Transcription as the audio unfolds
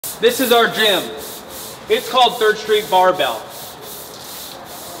This is our gym. It's called 3rd Street Barbell.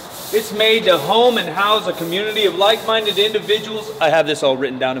 It's made to home and house a community of like-minded individuals. I have this all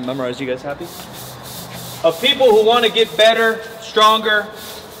written down and memorized. You guys happy? Of people who want to get better, stronger,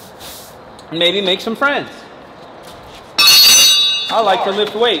 and maybe make some friends. I like to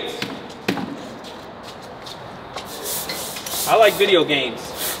lift weights. I like video games.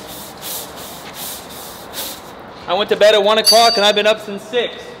 I went to bed at 1 o'clock and I've been up since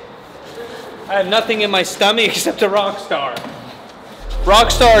 6. I have nothing in my stomach except a Rockstar.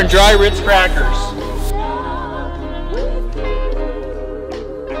 Rockstar and dry Ritz crackers.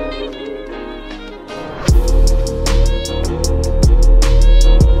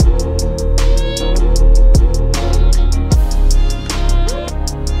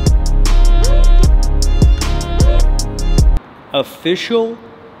 Official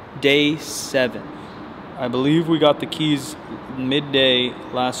day 7. I believe we got the keys midday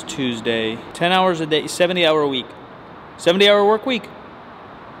last Tuesday. 10 hours a day, 70-hour a week. 70-hour work week.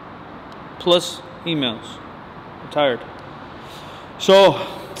 Plus emails. I'm tired. So,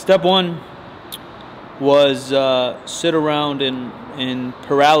 step 1 was sit around in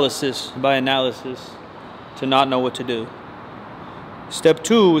paralysis by analysis to not know what to do. Step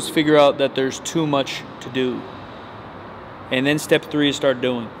 2 was figure out that there's too much to do. And then step 3 is start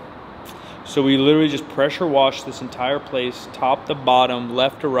doing. So we literally just pressure washed this entire place, top to bottom,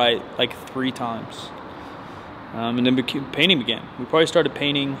 left to right, like 3 times. And then painting began. We probably started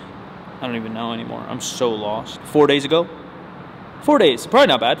painting, I don't even know anymore. I'm so lost. 4 days ago? 4 days, probably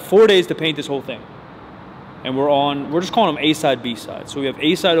not bad. 4 days to paint this whole thing. And we're just calling them A side, B side. So we have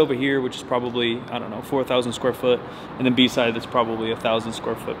A side over here, which is probably, I don't know, 4,000 square foot. And then B side that's probably 1,000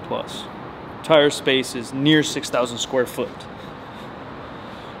 square foot plus. Entire space is near 6,000 square foot.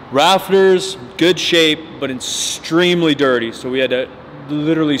 Rafters, good shape, but extremely dirty. So we had to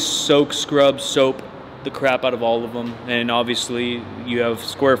literally soak, scrub, soap the crap out of all of them. And obviously you have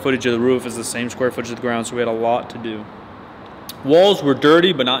square footage of the roof is the same square footage of the ground, so we had a lot to do. Walls were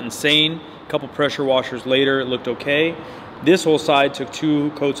dirty, but not insane. A couple pressure washers later, it looked okay. This whole side took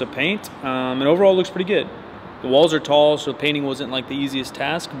 2 coats of paint, and overall it looks pretty good. The walls are tall, so painting wasn't like the easiest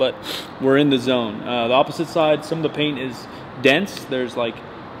task, but we're in the zone. The opposite side, some of the paint is dense. There's like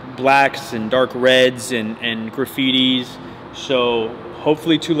blacks and dark reds and graffitis. So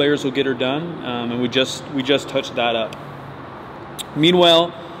hopefully 2 layers will get her done, and we just touched that up.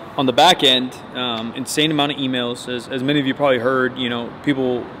 Meanwhile, on the back end, insane amount of emails. As many of you probably heard, you know,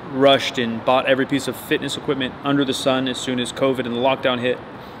 people rushed and bought every piece of fitness equipment under the sun as soon as COVID and the lockdown hit.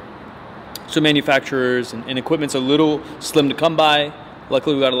 So manufacturers and equipment's a little slim to come by.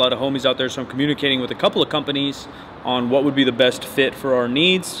 Luckily, we got a lot of homies out there, so I'm communicating with a couple of companies on what would be the best fit for our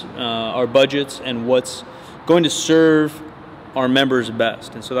needs, our budgets, and what's going to serve our members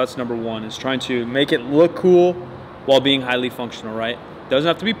best. And so that's number 1, is trying to make it look cool while being highly functional, right? Doesn't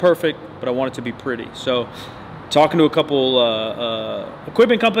have to be perfect, but I want it to be pretty. So talking to a couple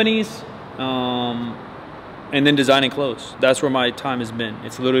equipment companies, and then designing clothes. That's where my time has been.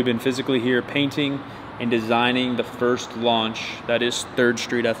 It's literally been physically here painting and designing the first launch that is 3rd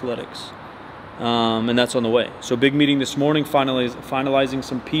Street Athletics. And that's on the way. So big meeting this morning, finalizing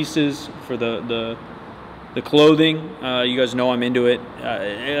some pieces for the clothing. You guys know I'm into it.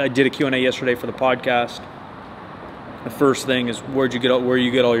 I did a Q&A yesterday for the podcast. The first thing is where you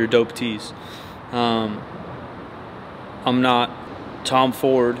get all your dope tees. I'm not Tom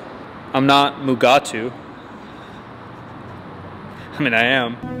Ford. I'm not Mugatu. I mean, I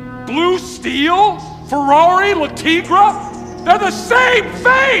am. Blue Steel? Ferrari? Latigra? They're the same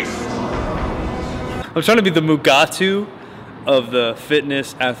face! I'm trying to be the Mugatu of the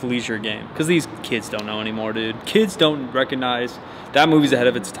fitness athleisure game. Because these kids don't know anymore, dude. Kids don't recognize that movie's ahead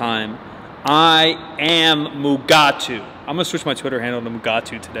of its time. I am Mugatu. I'm going to switch my Twitter handle to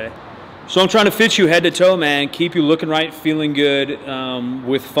Mugatu today. So I'm trying to fit you head to toe, man. Keep you looking right, feeling good,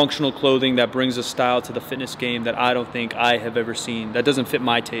 with functional clothing that brings a style to the fitness game that I don't think I have ever seen. That doesn't fit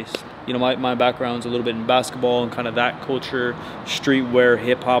my taste. You know, my background's a little bit in basketball and kind of that culture, streetwear,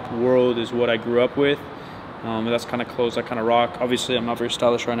 hip-hop world is what I grew up with. And that's kind of clothes I kind of rock. Obviously, I'm not very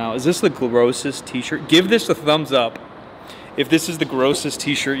stylish right now. Is this the grossest t-shirt? Give this a thumbs up if this is the grossest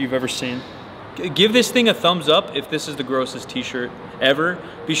t-shirt you've ever seen. Give this thing a thumbs up if this is the grossest t-shirt ever.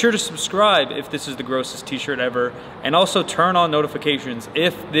 Be sure to subscribe if this is the grossest t-shirt ever. And also turn on notifications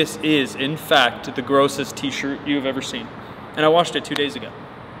if this is, in fact, the grossest t-shirt you've ever seen. And I washed it 2 days ago.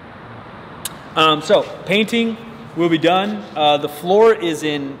 So, painting will be done. The floor is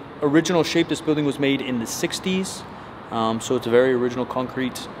in original shape. This building was made in the 60s. So it's a very original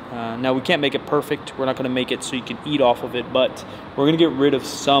concrete Now, we can't make it perfect. We're not going to make it so you can eat off of it, but we're going to get rid of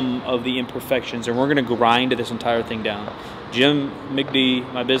some of the imperfections, and we're going to grind this entire thing down. Jim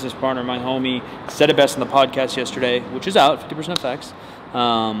McD, my business partner, my homie, said it best in the podcast yesterday, which is out, 50% Facts,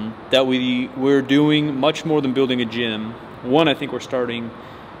 that we're doing much more than building a gym. One, I think we're starting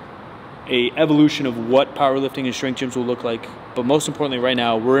a evolution of what powerlifting and strength gyms will look like, but most importantly right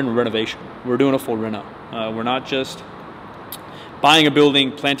now, we're in renovation. We're doing a full reno. We're not just buying a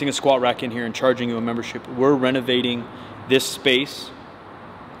building, planting a squat rack in here, and charging you a membership. We're renovating this space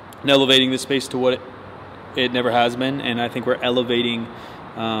and elevating this space to what it never has been, and I think we're elevating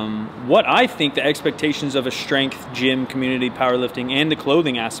what I think the expectations of a strength gym, community, powerlifting, and the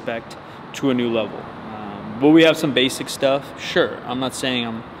clothing aspect to a new level. Will we have some basic stuff? Sure. I'm not saying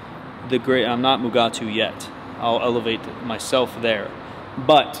I'm not Mugatu yet. I'll elevate myself there.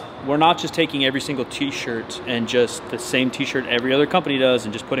 But we're not just taking every single t-shirt and just the same t-shirt every other company does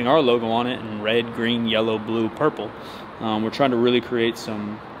and just putting our logo on it in red, green, yellow, blue, purple. We're trying to really create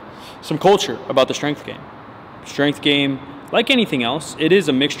some culture about the strength game. Strength game, like anything else, it is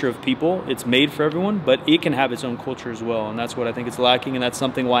a mixture of people. It's made for everyone, but it can have its own culture as well. And that's what I think it's lacking, and that's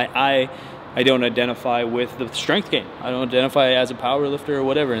something why I don't identify with the strength game. I don't identify as a power lifter or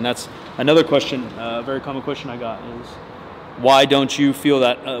whatever. And that's another question, a very common question I got is, why don't you feel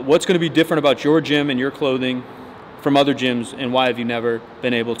that, what's going to be different about your gym and your clothing from other gyms, and why have you never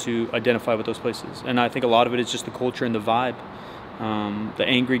been able to identify with those places? And I think a lot of it is just the culture and the vibe. The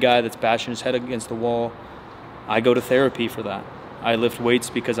angry guy that's bashing his head against the wall, I go to therapy for that. I lift weights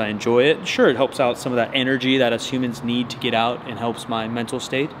because I enjoy it. Sure, it helps out some of that energy that us humans need to get out and helps my mental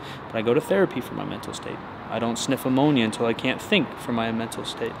state, but I go to therapy for my mental state. I don't sniff ammonia until I can't think for my mental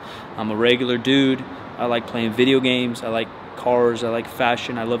state. I'm a regular dude. I like playing video games. I like cars. I like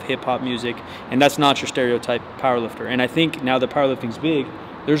fashion. I love hip-hop music, and that's not your stereotype powerlifter. And I think now that powerlifting's big,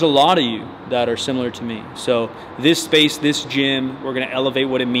 there's a lot of you that are similar to me. So this space, this gym, we're going to elevate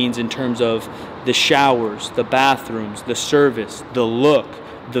what it means in terms of the showers, the bathrooms, the service, the look,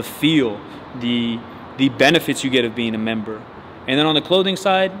 the feel, the benefits you get of being a member. And then on the clothing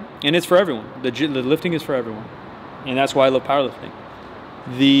side, and it's for everyone. The lifting is for everyone. And that's why I love powerlifting.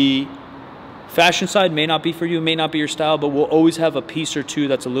 The fashion side may not be for you, may not be your style, but we'll always have a piece or two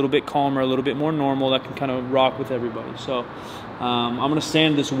that's a little bit calmer, a little bit more normal, that can kind of rock with everybody. So I'm going to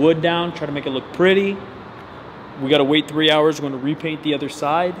sand this wood down, try to make it look pretty. We got to wait 3 hours. We're going to repaint the other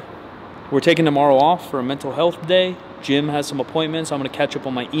side. We're taking tomorrow off for a mental health day. Jim has some appointments. I'm going to catch up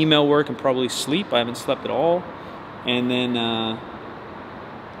on my email work and probably sleep. I haven't slept at all. And then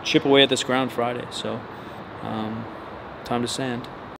chip away at this ground Friday. So time to sand.